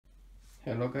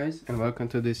Hello guys and welcome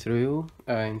to this review.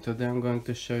 And today I'm going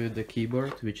to show you the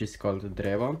keyboard, which is called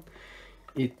Drevo.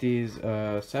 It is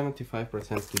a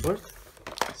 75% keyboard.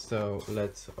 So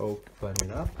let's open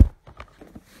it up.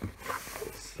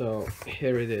 So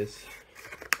here it is.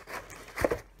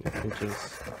 You can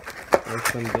just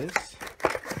open this.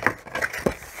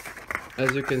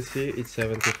 As you can see, it's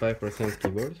 75%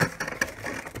 keyboard.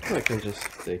 I can just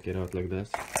take it out like this.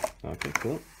 Okay,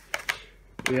 cool.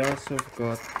 We also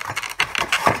got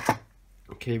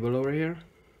cable over here,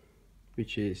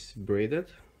 which is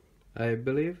braided, I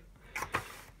believe,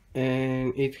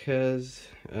 and it has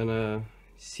a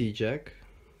C jack.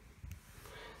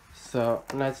 So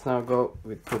let's now go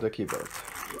to the keyboard.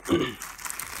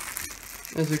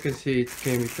 As you can see, it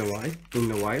came with the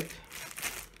white,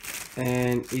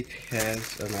 and it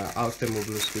has an Outemu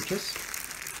blue switches.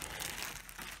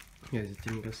 Here's the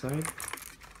thing aside.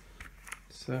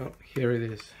 So here it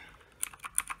is.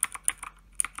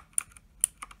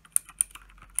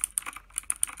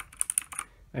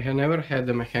 I have never had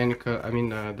the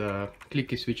the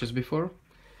clicky switches before.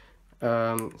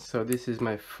 So this is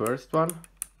my first one.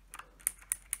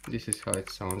 This is how it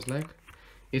sounds like.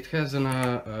 It has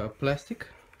a plastic,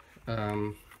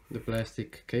 the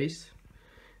plastic case,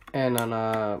 and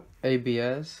an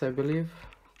ABS, I believe,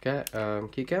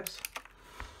 keycaps,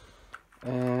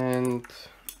 and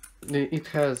it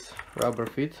has rubber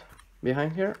feet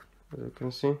behind here, as you can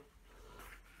see.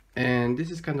 And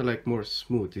this is kind of like more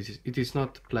smooth. It is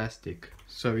not plastic,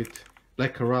 so it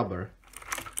like a rubber,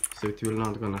 so it will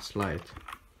not gonna slide.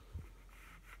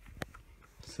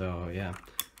 So yeah,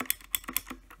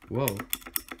 whoa,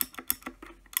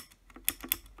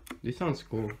 this sounds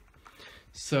cool.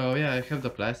 So yeah, I have the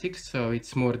plastic, so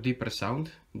it's more deeper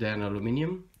sound than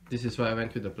aluminum. This is why I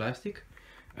went with the plastic.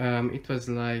 It was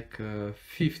like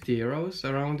 50 euros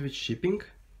around with shipping.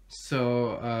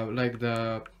 So like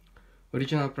the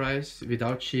original price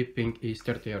without shipping is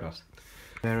 30 euros.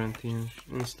 Guarantee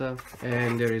and stuff.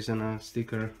 And there is a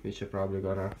sticker, which I'm probably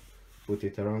gonna put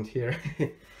it around here.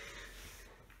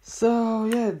 So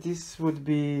yeah, this would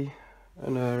be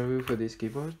a review for this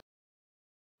keyboard.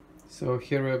 So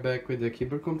here we're back with the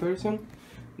keyboard comparison.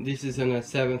 This is a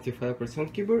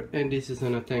 75% keyboard and this is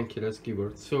a 10 kilos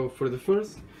keyboard. So for the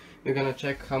first, we're gonna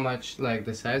check how much like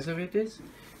the size of it is.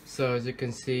 So as you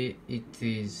can see, it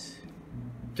is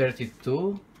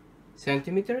 32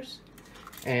 centimeters,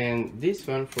 and this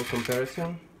one for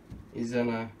comparison is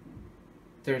a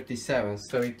 37,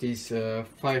 so it is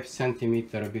 5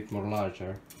 centimeters a bit more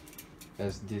larger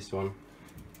as this one.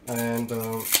 And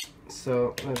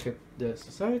so let's get this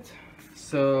aside.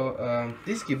 So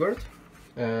this keyboard,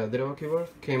 Drevo keyboard,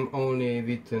 came only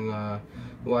with a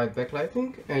white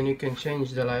backlighting, and you can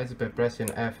change the lights by pressing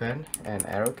FN and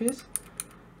arrow keys.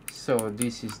 So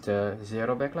this is the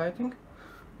zero backlighting,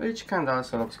 which kind of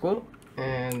also looks cool.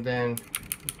 And then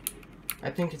I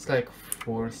think it's like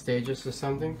 4 stages or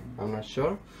something, I'm not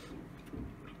sure.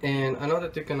 And I know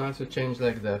that you can also change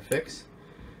like the effects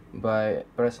by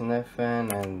pressing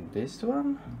FN and this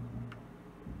one.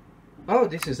 Oh,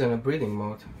 this is in a breathing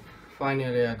mode.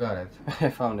 Finally I got it.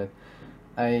 I found it.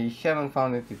 I haven't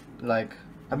found it, like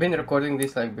I've been recording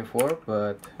this like before,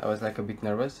 but I was like a bit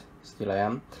nervous, still I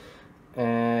am.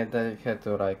 And I had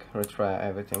to like retry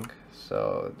everything.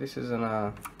 So this is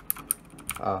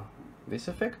this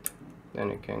effect. Then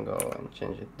you can go and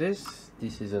change it. This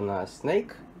is a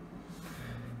snake.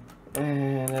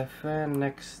 And FN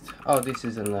next. Oh, this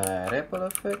is a ripple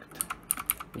effect.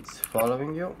 It's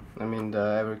following you. I mean,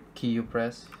 every key you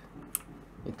press,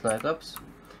 it lights up.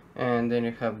 And then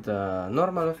you have the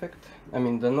normal effect. I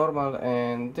mean the normal,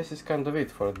 and this is kind of it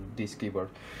for this keyboard.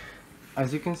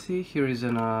 As you can see, here is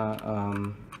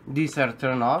these are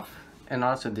turned off, and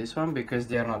also this one, because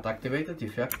they are not activated.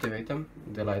 If you activate them,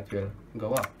 the light will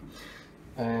go up.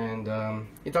 And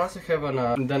it also have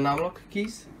the unlock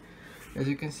keys, as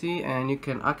you can see, and you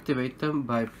can activate them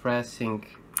by pressing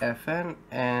FN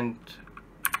and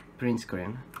print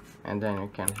screen, and then you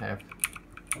can have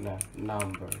the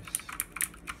numbers.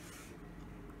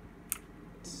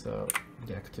 So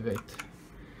deactivate.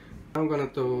 I'm going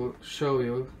to show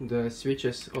you the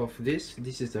switches of this.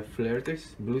 This is the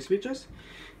Flaretex blue switches,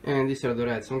 and these are the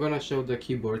reds. I'm going to show the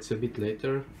keyboards a bit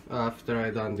later after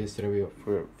I done this review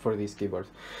for this keyboard.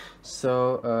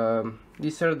 So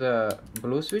these are the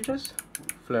blue switches,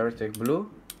 Flaretex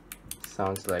blue,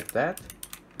 sounds like that,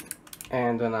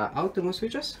 and then Outemu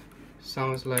switches,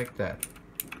 sounds like that.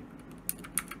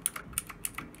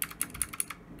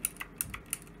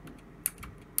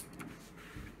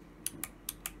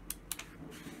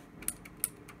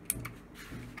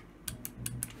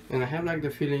 And I have like the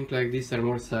feeling like these are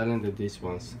more silent than these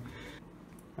ones.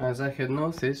 As I had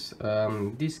noticed,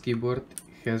 this keyboard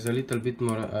has a little bit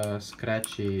more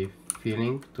scratchy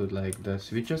feeling to like the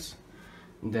switches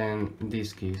than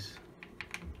these keys.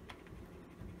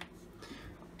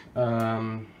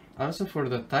 Also for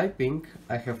the typing,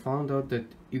 I have found out that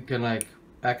you can like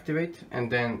activate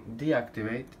and then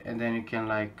deactivate, and then you can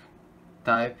like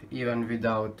type even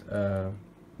without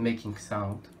making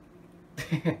sound.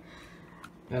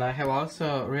 And I have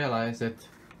also realized that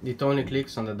it only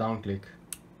clicks on the down click,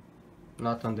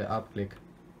 not on the up click,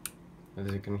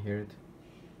 as you can hear it.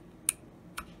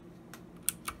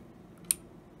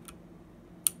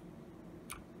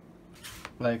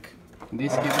 Like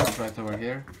this keyboard right over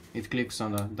here, it clicks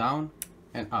on the down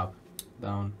and up,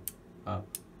 down, up.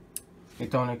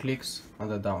 It only clicks on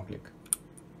the down click.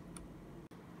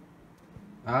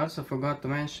 I also forgot to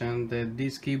mention that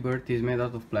this keyboard is made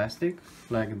out of plastic,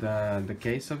 like the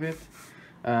case of it,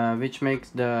 which makes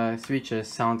the switches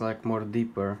sound like more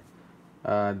deeper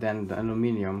than the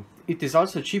aluminum. It is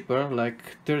also cheaper, like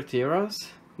 30 euros,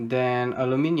 than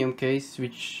aluminum case,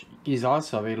 which is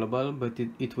also available, but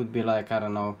it would be like, I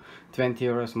don't know, 20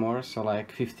 euros more, so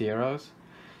like 50 euros.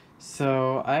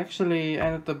 So I actually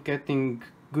ended up getting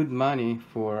good money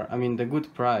for, I mean, the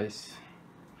good price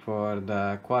for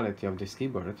the quality of this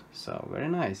keyboard, so very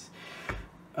nice.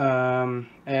 And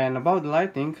about the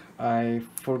lighting, I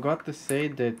forgot to say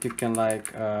that you can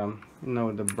like you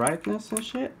know, the brightness and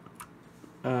shit,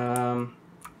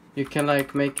 you can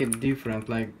like make it different.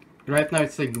 Like right now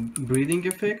it's like breathing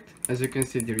effect, as you can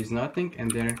see there is nothing,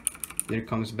 and there it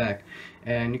comes back.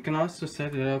 And you can also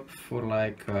set it up for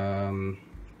like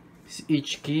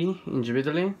each key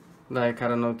individually, like I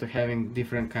don't know, to having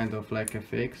different kind of like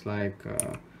effects, like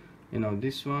you know,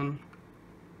 this one,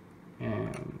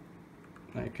 and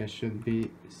like I should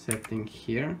be setting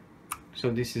here,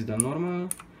 so this is the normal,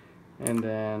 and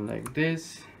then like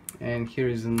this, and here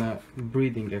is a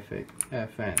breathing effect,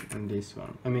 FN, and this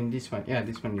one, I mean this one, yeah,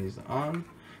 this one is on,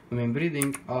 I mean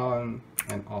breathing on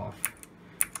and off.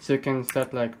 So you can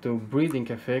set like to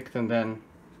breathing effect and then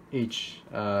each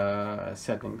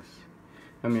settings,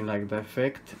 I mean like the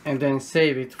effect, and then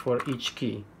save it for each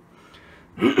key.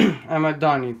 I might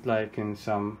done it like in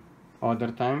some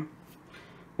other time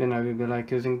when I will be like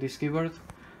using this keyboard.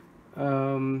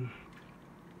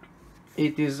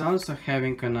 It is also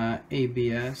having an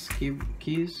ABS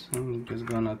keys. I'm just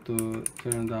gonna to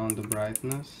turn down the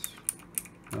brightness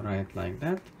right like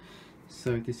that.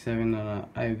 So it is having an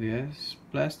ABS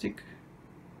plastic,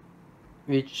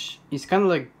 which is kind of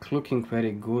like looking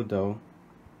very good though.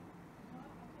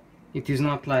 It is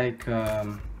not like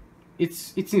it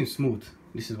seems smooth.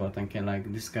 This is what I can like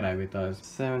describe it as.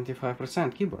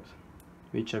 75% keyboard,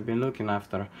 which I've been looking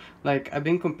after. Like I've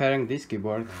been comparing this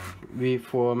keyboard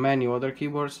for many other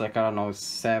keyboards, like I don't know,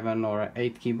 7 or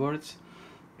 8 keyboards,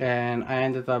 and I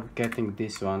ended up getting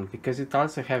this one because it's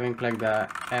also having like the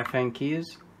FN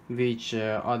keys, which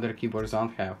other keyboards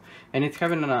don't have, and it's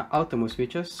having an Outemu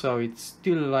switches, so it's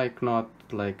still like not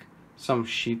like some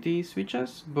shitty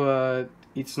switches, but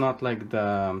it's not like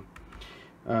the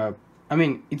I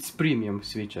mean, it's premium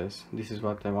switches, this is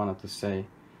what I wanted to say,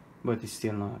 but it's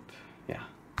still not, yeah,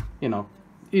 you know,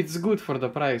 it's good for the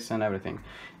price and everything.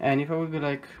 And if I would be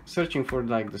like searching for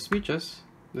like the switches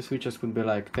would be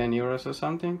like 10 euros or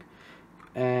something,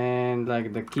 and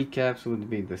like the keycaps would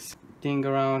be this thing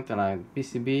around, and like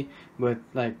PCB, but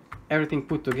like everything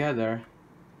put together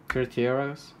 30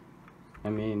 euros. I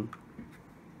mean,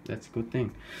 that's a good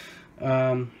thing.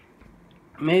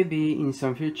 Maybe in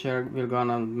some future we're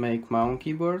gonna make my own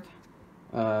keyboard.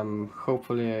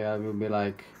 Hopefully I will be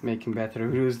like making better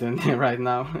reviews than right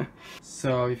now.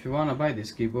 So if you wanna buy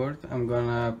this keyboard, I'm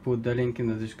gonna put the link in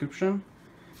the description,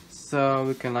 so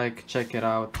we can like check it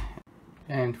out.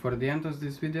 And for the end of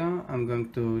this video, I'm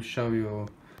going to show you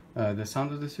the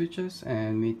sound of the switches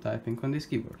and me typing on this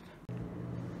keyboard.